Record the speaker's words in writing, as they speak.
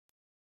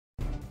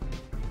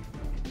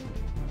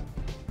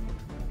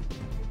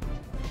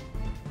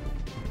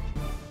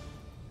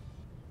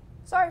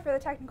Sorry for the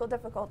technical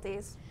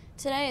difficulties.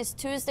 Today is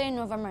Tuesday,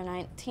 November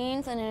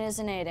 19th, and it is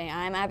an A Day.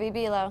 I'm Abby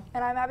Bilo.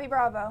 And I'm Abby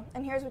Bravo,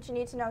 and here's what you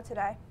need to know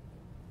today.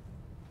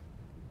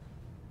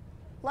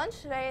 Lunch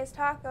today is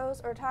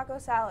tacos or taco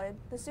salad.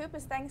 The soup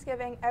is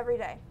Thanksgiving every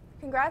day.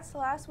 Congrats to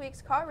last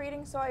week's caught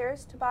reading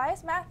Sawyers,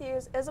 Tobias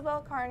Matthews,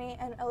 Isabel Carney,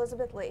 and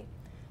Elizabeth Lee.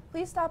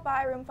 Please stop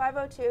by room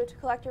 502 to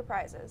collect your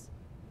prizes.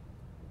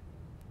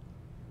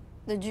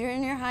 The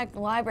junior high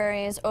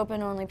library is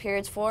open only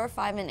periods 4,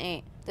 5, and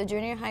 8. The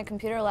junior high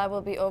computer lab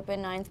will be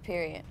open 9th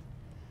period.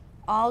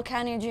 All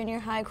county junior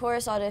high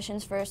chorus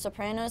auditions for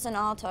sopranos and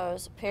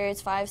altos,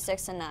 periods 5,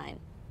 6, and 9.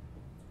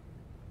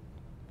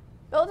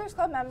 Builders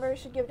Club members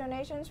should give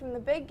donations from the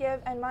Big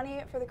Give and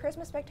money for the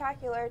Christmas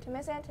Spectacular to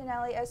Miss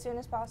Antonelli as soon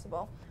as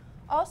possible.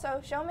 Also,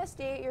 show Miss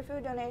D your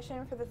food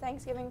donation for the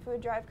Thanksgiving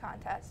Food Drive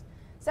contest.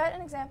 Set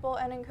an example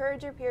and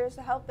encourage your peers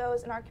to help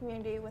those in our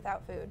community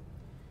without food.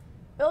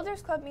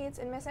 Builders Club meets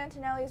in Miss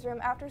Antonelli's room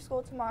after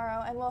school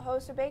tomorrow and will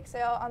host a bake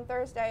sale on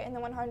Thursday in the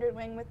 100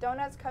 wing with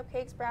donuts,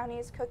 cupcakes,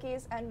 brownies,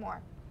 cookies, and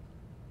more.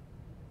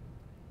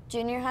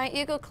 Junior High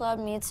Eagle Club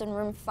meets in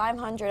room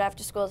 500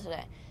 after school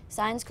today.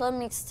 Science Club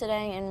meets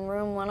today in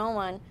room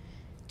 101.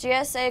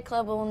 GSA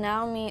Club will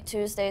now meet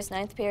Tuesday's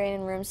 9th period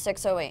in room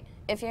 608.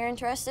 If you're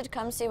interested,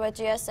 come see what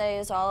GSA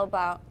is all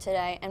about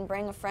today and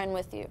bring a friend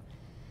with you.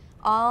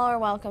 All are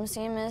welcome.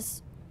 See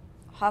Ms.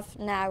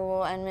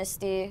 Huffnagel and Ms.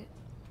 D.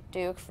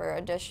 Duke for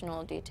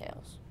additional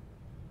details.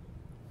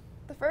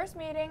 The first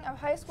meeting of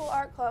High School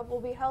Art Club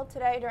will be held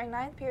today during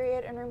 9th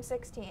period in room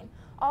 16.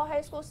 All high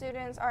school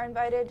students are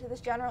invited to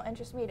this general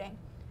interest meeting.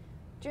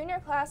 Junior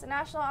class and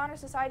National Honor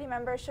Society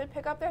members should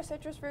pick up their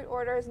citrus fruit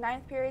orders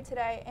 9th period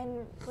today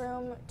in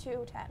room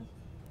 210.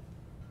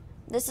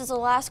 This is the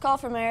last call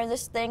for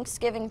Meredith's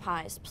Thanksgiving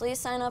pies. Please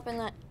sign up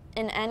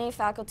in any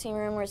faculty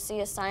room or see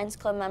a Science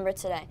Club member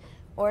today.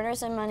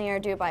 Orders and money are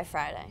due by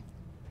Friday.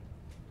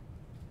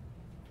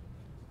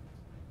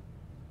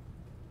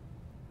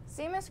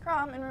 See Ms.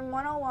 Crum in room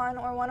 101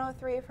 or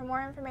 103 for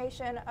more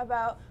information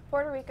about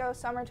Puerto Rico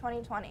Summer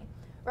 2020.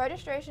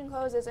 Registration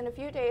closes in a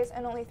few days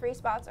and only 3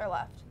 spots are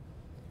left.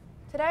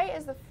 Today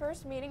is the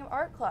first meeting of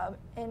Art Club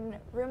in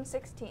room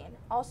 16.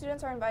 All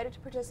students are invited to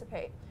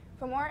participate.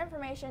 For more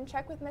information,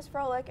 check with Ms.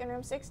 Froelich in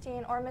room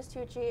 16 or Ms.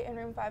 Tucci in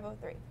room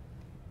 503.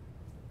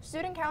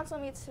 Student Council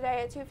meets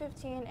today at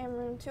 2:15 in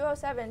room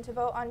 207 to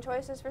vote on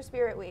choices for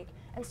Spirit Week,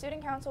 and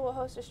Student Council will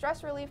host a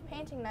stress relief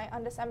painting night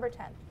on December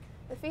 10th.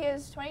 The fee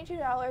is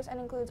 $22 and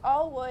includes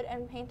all wood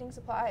and painting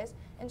supplies,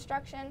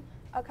 instruction,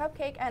 a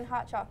cupcake, and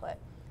hot chocolate.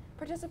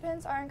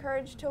 Participants are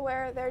encouraged to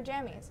wear their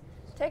jammies.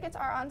 Tickets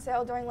are on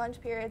sale during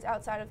lunch periods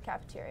outside of the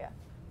cafeteria.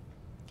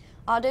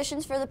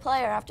 Auditions for the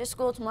play are after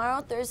school tomorrow,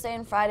 Thursday,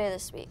 and Friday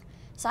this week.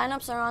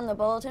 Sign-ups are on the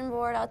bulletin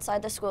board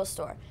outside the school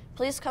store.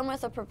 Please come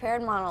with a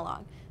prepared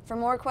monologue. For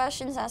more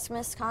questions, ask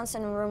Miss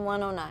Constant in room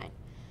 109.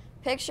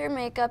 Picture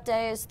Makeup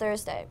Day is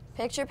Thursday.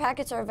 Picture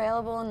packets are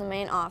available in the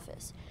main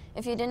office.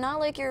 If you did not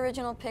like your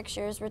original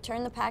pictures,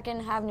 return the packet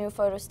and have new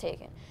photos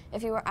taken.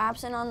 If you were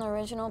absent on the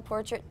original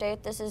portrait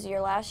date, this is your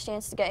last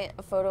chance to get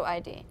a photo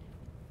ID.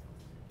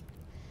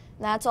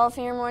 That's all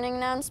for your morning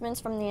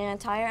announcements from the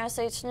entire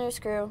SH News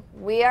crew.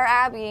 We are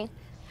Abby.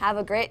 Have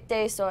a great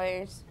day,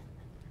 Sawyers.